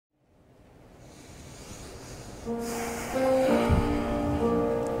There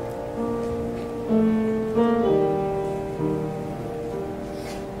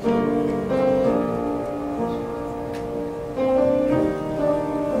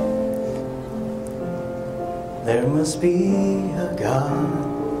must be a God,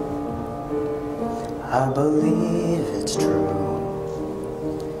 I believe it's true,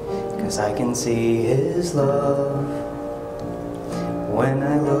 'cause I can see His love when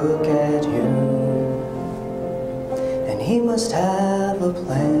I look at you. And He must have a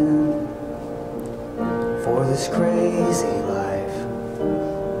plan for this crazy life,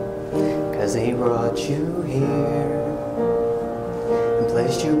 'cause He brought you here and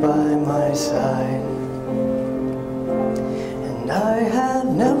placed you by my side. I have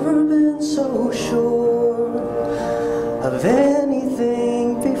never been so sure of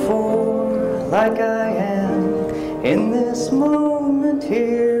anything before, like I am in this moment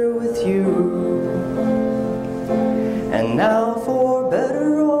here with you. And now, for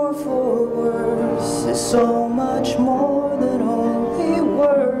better or for worse, is so much more than only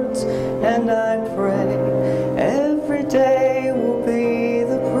words. And I pray every day will be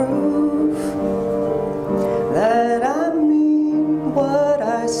the proof that I what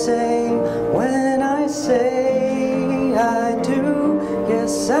I say when I say I do.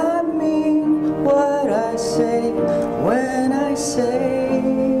 Yes, I mean what I say when I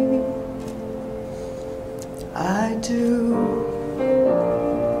say I do.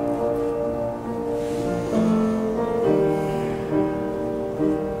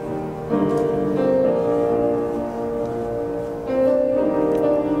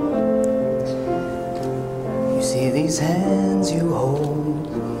 See, these hands you hold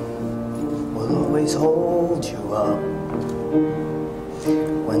will always hold you up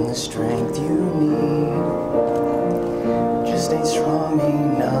when the strength you need just ain't strong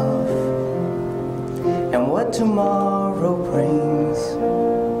enough. And what tomorrow brings,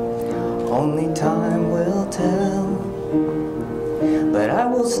 only time will tell. But I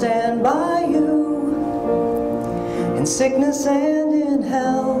will stand by you in sickness and in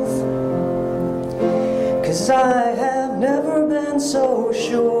health, 'cause I have never been so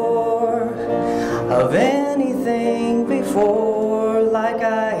sure of anything before, like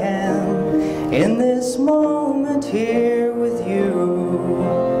I am in this moment here with you.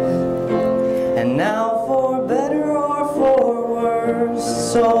 And now, for better or for worse,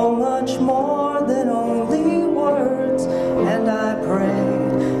 so much more than only words. And I pray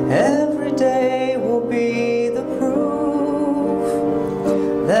every day will be the proof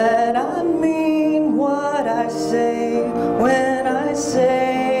that I mean what I say when I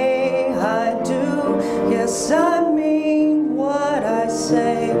say I do. Yes, I mean what I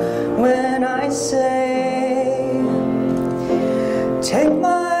say when I say, take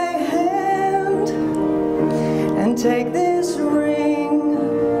my hand and take this ring,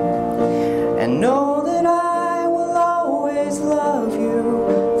 and know that I will always love you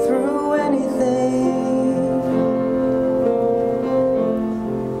through anything.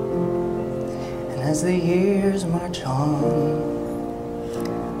 As the years march on,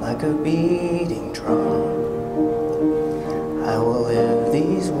 like a beating drum, I will live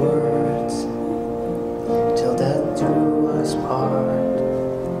these words till death do us part.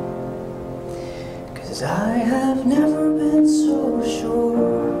 'Cause I have never